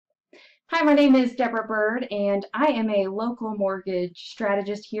Hi, my name is Deborah Bird, and I am a local mortgage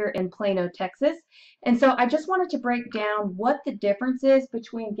strategist here in Plano, Texas. And so I just wanted to break down what the difference is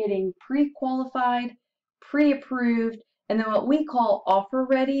between getting pre-qualified, pre-approved, and then what we call offer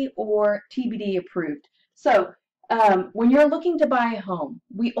ready or TBD approved. When you're looking to buy a home,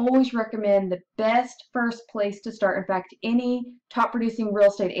 we always recommend the best first place to start. In fact, any top producing real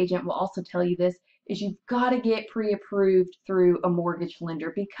estate agent will also tell you this, is you've got to get pre-approved through a mortgage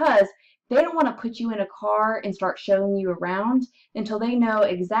lender because they don't want to put you in a car and start showing you around until they know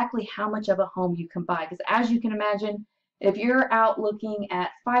exactly how much of a home you can buy. Because as you can imagine, if you're out looking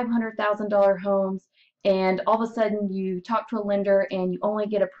at $500,000 homes and all of a sudden you talk to a lender and you only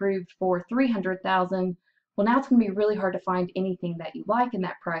get approved for $300,000, well, now it's going to be really hard to find anything that you like in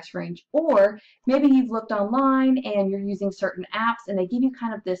that price range. Or maybe you've looked online and you're using certain apps and they give you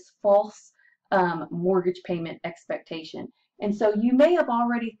kind of this false mortgage payment expectation. And so you may have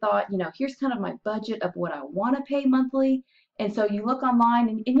already thought, here's kind of my budget of what I want to pay monthly. And so you look online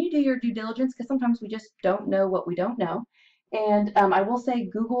and you do your due diligence because sometimes we just don't know what we don't know. And I will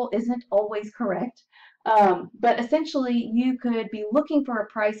say Google isn't always correct. But essentially, you could be looking for a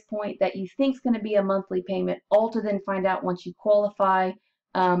price point that you think is going to be a monthly payment, all to then find out once you qualify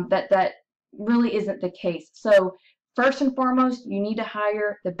that really isn't the case. So first and foremost, you need to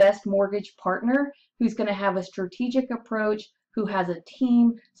hire the best mortgage partner who's going to have a strategic approach, who has a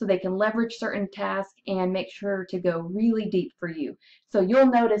team so they can leverage certain tasks and make sure to go really deep for you. So you'll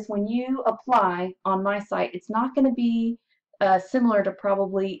notice when you apply on my site, it's not going to be similar to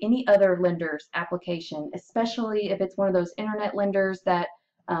probably any other lender's application, especially if it's one of those internet lenders that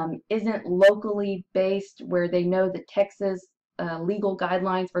isn't locally based, where they know the Texas legal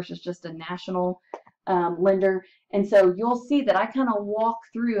guidelines versus just a national lender. And so you'll see that I kind of walk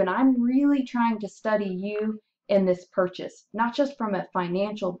through and I'm really trying to study you in this purchase, not just from a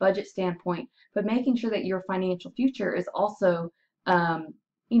financial budget standpoint, but making sure that your financial future is also,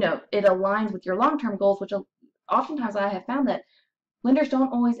 it aligns with your long-term goals, which oftentimes I have found that lenders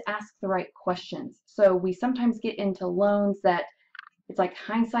don't always ask the right questions. So we sometimes get into loans that it's like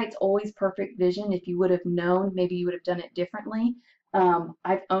hindsight's always perfect vision. If you would have known, maybe you would have done it differently.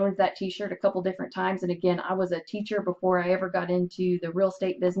 I've owned that t-shirt a couple different times. And again, I was a teacher before I ever got into the real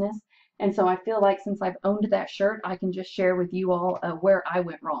estate business. And so I feel like since I've owned that shirt, I can just share with you all where I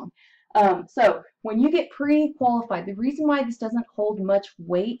went wrong. So when you get pre-qualified, the reason why this doesn't hold much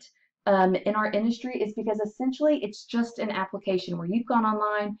weight in our industry is because essentially it's just an application where you've gone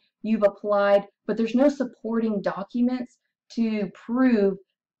online, you've applied, but there's no supporting documents to prove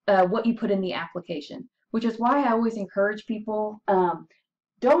what you put in the application, which is why I always encourage people,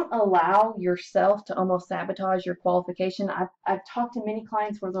 don't allow yourself to almost sabotage your qualification. I've talked to many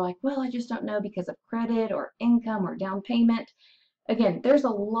clients where they're like, well, I just don't know because of credit or income or down payment. Again, there's a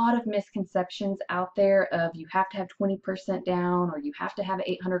lot of misconceptions out there of you have to have 20% down or you have to have an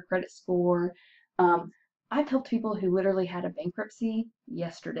 800 credit score. I've helped people who literally had a bankruptcy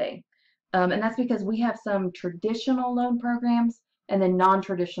yesterday. And that's because we have some traditional loan programs and then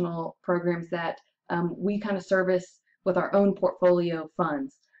non-traditional programs that we kind of service with our own portfolio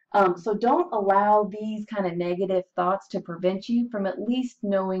funds. So don't allow these kind of negative thoughts to prevent you from at least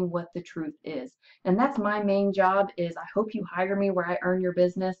knowing what the truth is. And that's my main job is I hope you hire me where I earn your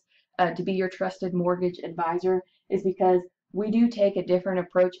business to be your trusted mortgage advisor, is because we do take a different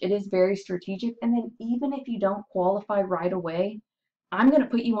approach. It is very strategic. And then even if you don't qualify right away, I'm going to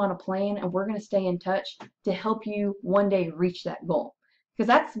put you on a plan and we're going to stay in touch to help you one day reach that goal. Because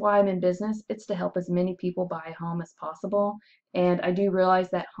that's why I'm in business. It's to help as many people buy a home as possible. And I do realize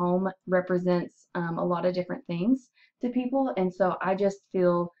that home represents a lot of different things to people. And so I just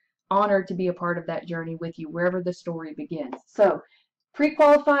feel honored to be a part of that journey with you, wherever the story begins. So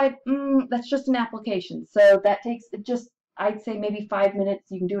pre-qualified, that's just an application. So that takes just, I'd say maybe 5 minutes.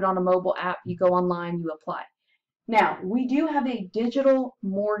 You can do it on a mobile app. You go online, you apply. Now, we do have a digital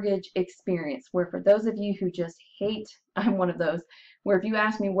mortgage experience where for those of you who just hate, I'm one of those, where if you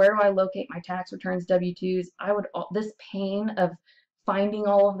ask me where do I locate my tax returns, W-2s, this pain of finding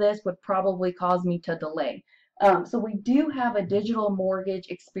all of this would probably cause me to delay. So we do have a digital mortgage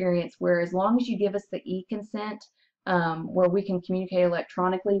experience where as long as you give us the e-consent, where we can communicate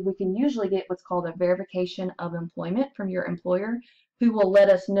electronically, we can usually get what's called a verification of employment from your employer, who will let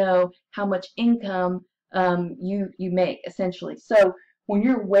us know how much income you make essentially. So when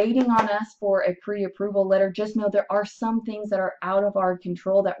you're waiting on us for a pre-approval letter, just know there are some things that are out of our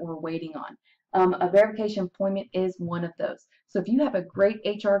control that we're waiting on. A verification appointment is one of those. So if you have a great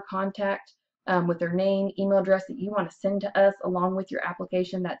HR contact with their name, email address that you want to send to us along with your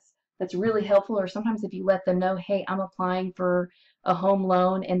application, that's really helpful. Or sometimes if you let them know, hey, I'm applying for a home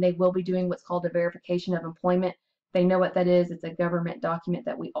loan, and they will be doing what's called a verification of employment. They know what that is. It's a government document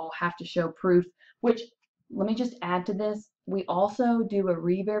that we all have to show proof, which, let me just add to this, we also do a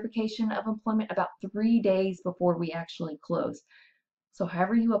re-verification of employment about 3 days before we actually close. So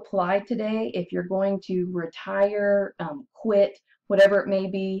however you apply today, if you're going to retire, quit, whatever it may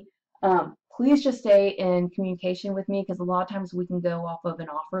be, please just stay in communication with me, because a lot of times we can go off of an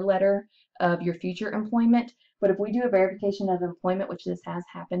offer letter of your future employment. But if we do a verification of employment, which this has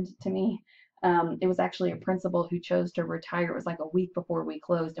happened to me, it was actually a principal who chose to retire. It was like a week before we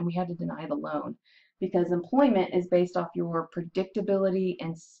closed, and we had to deny the loan because employment is based off your predictability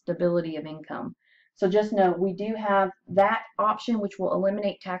and stability of income. So just know we do have that option, which will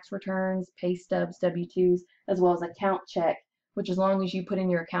eliminate tax returns, pay stubs, W-2s, as well as account check, which as long as you put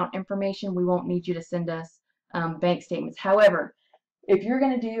in your account information, we won't need you to send us bank statements. However, if you're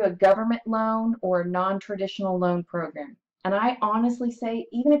going to do a government loan or a non-traditional loan program, and I honestly say,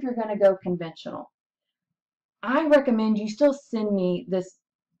 even if you're going to go conventional, I recommend you still send me this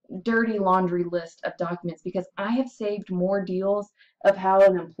dirty laundry list of documents, because I have saved more deals of how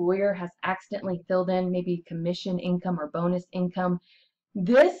an employer has accidentally filled in maybe commission income or bonus income.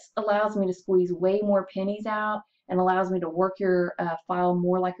 This allows me to squeeze way more pennies out and allows me to work your file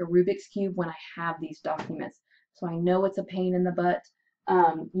more like a Rubik's Cube when I have these documents. So I know it's a pain in the butt.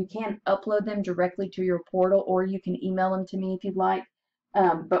 You can upload them directly to your portal, or you can email them to me if you'd like.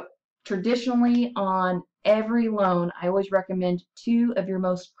 But traditionally on every loan, I always recommend 2 of your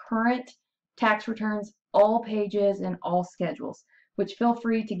most current tax returns, all pages and all schedules, which feel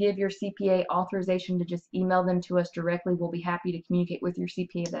free to give your CPA authorization to just email them to us directly. We'll be happy to communicate with your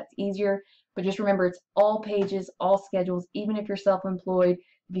CPA if that's easier. But just remember, it's all pages, all schedules, even if you're self-employed.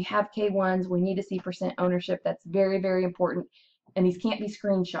 If you have K-1s, we need to see % ownership. That's very, very important. And these can't be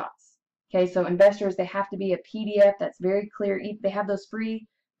screenshots. Okay, so investors, they have to be a PDF that's very clear. They have those free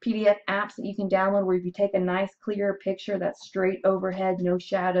PDF apps that you can download where if you take a nice clear picture that's straight overhead, no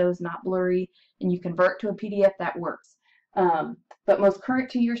shadows, not blurry, and you convert to a PDF, that works. But most current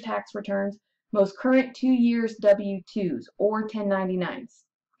 2 years tax returns, most current 2 years W-2s or 1099s,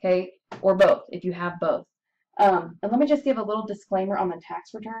 okay, or both if you have both. And let me just give a little disclaimer on the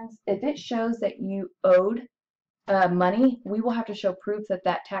tax returns. If it shows that you owed money, we will have to show proof that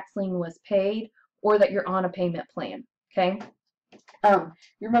that tax lien was paid or that you're on a payment plan, okay?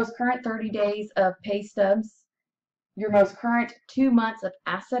 Your most current 30 days of pay stubs, your most current 2 months of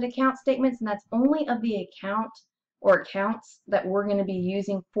asset account statements, and that's only of the account or accounts that we're going to be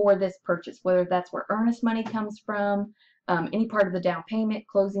using for this purchase, whether that's where earnest money comes from, any part of the down payment,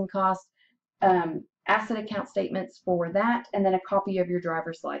 closing costs, asset account statements for that, and then a copy of your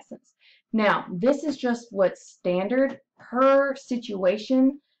driver's license. Now, this is just what's standard per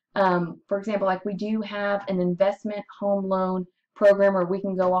situation. For example, like we do have an investment home loan program where we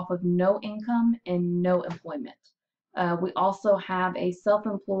can go off of no income and no employment. We also have a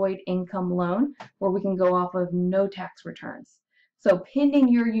self-employed income loan where we can go off of no tax returns. So pending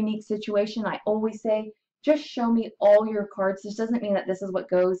your unique situation, I always say, just show me all your cards. This doesn't mean that this is what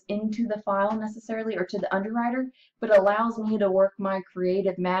goes into the file necessarily or to the underwriter, but it allows me to work my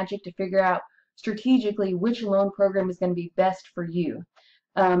creative magic to figure out strategically which loan program is going to be best for you.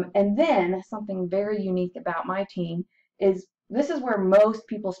 And then something very unique about my team is this is where most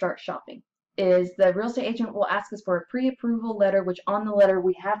people start shopping. Is the real estate agent will ask us for a pre-approval letter, which on the letter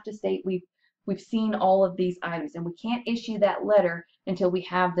we have to state we've seen all of these items, and we can't issue that letter until we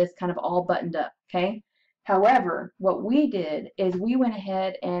have this kind of all buttoned up, okay? However, what we did is we went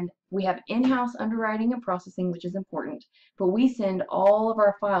ahead and we have in-house underwriting and processing, which is important, but we send all of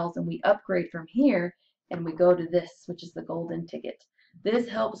our files and we upgrade from here and we go to this, which is the golden ticket. This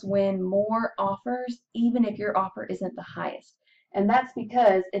helps win more offers, even if your offer isn't the highest. And that's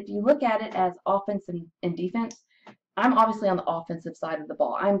because if you look at it as offense and defense, I'm obviously on the offensive side of the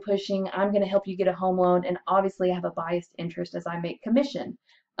ball. I'm pushing, I'm going to help you get a home loan, and obviously I have a biased interest as I make commission,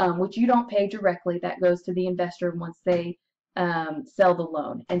 which you don't pay directly. That goes to the investor once they sell the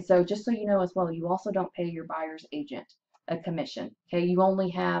loan. And so just so you know as well, you also don't pay your buyer's agent a commission. Okay, you only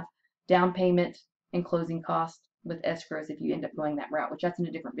have down payment and closing costs with escrows if you end up going that route, which that's in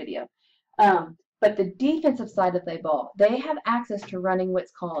a different video. But the defensive side of the ball, they have access to running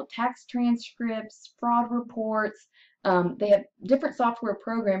what's called tax transcripts, fraud reports. They have different software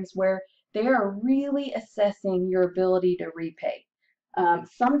programs where they are really assessing your ability to repay.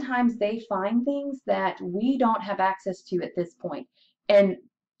 Sometimes they find things that we don't have access to at this point. And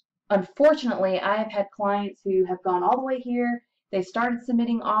unfortunately, I have had clients who have gone all the way here. They started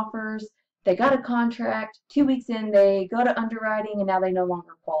submitting offers. They got a contract. 2 weeks in, they go to underwriting, and now they no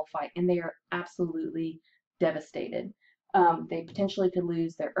longer qualify, and they are absolutely devastated. They potentially could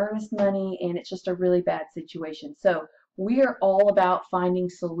lose their earnest money, and it's just a really bad situation. So we are all about finding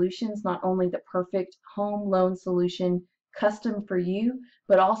solutions, not only the perfect home loan solution custom for you,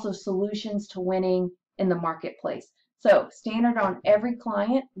 but also solutions to winning in the marketplace. So standard on every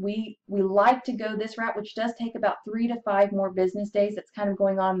client, we like to go this route, which does take about 3 to 5 more business days. That's kind of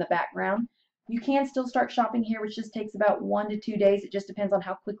going on in the background. You can still start shopping here, which just takes about 1 to 2 days. It just depends on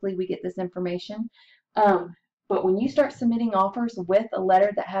how quickly we get this information. But when you start submitting offers with a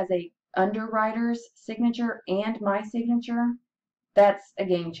letter that has a underwriter's signature and my signature, that's a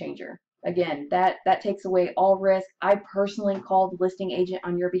game changer. Again, that takes away all risk. I personally call the listing agent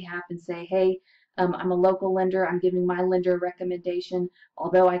on your behalf and say, hey, I'm a local lender. I'm giving my lender a recommendation.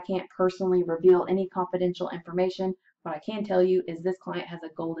 Although I can't personally reveal any confidential information, what I can tell you is this client has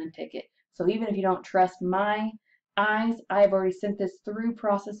a golden ticket. So even if you don't trust my eyes, I've already sent this through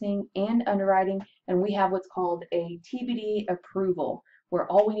processing and underwriting, and we have what's called a TBD approval, where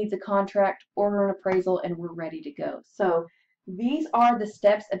all we need is a contract, order an appraisal, and we're ready to go. So these are the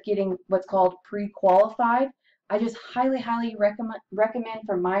steps of getting what's called pre-qualified. I just highly recommend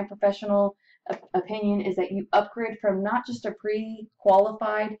from my professional opinion is that you upgrade from not just a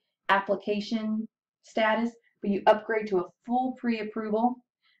pre-qualified application status, but you upgrade to a full pre-approval.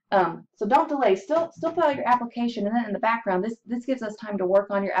 So don't delay. Still fill out your application, and then in the background, this gives us time to work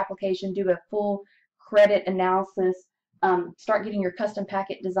on your application, do a full credit analysis, start getting your custom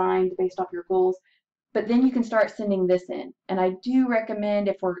packet designed based off your goals. But then you can start sending this in. And I do recommend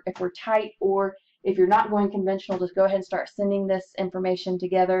if we're tight or if you're not going conventional, just go ahead and start sending this information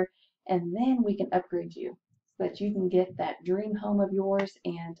together, and then we can upgrade you so that you can get that dream home of yours,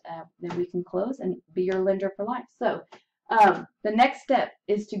 and then we can close and be your lender for life. So the next step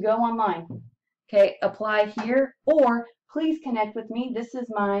is to go online. Okay, apply here, or please connect with me. This is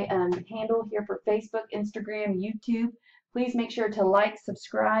my handle here for Facebook, Instagram, YouTube. Please make sure to like,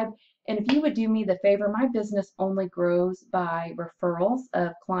 subscribe, and if you would do me the favor, my business only grows by referrals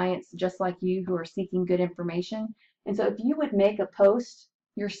of clients just like you who are seeking good information. And so if you would make a post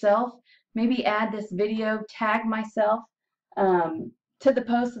yourself, maybe add this video, tag myself to the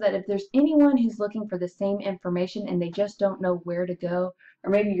post, so that if there's anyone who's looking for the same information and they just don't know where to go, or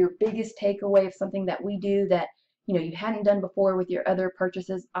maybe your biggest takeaway of something that we do that you hadn't done before with your other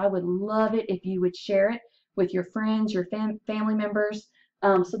purchases, I would love it if you would share it with your friends, your family members,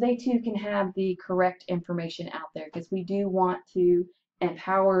 so they too can have the correct information out there, because we do want to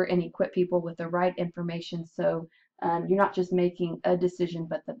empower and equip people with the right information, so you're not just making a decision,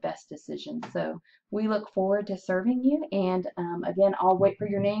 but the best decision. So we look forward to serving you, and again, I'll wait for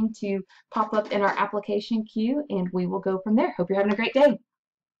your name to pop up in our application queue, and we will go from there. Hope you're having a great day.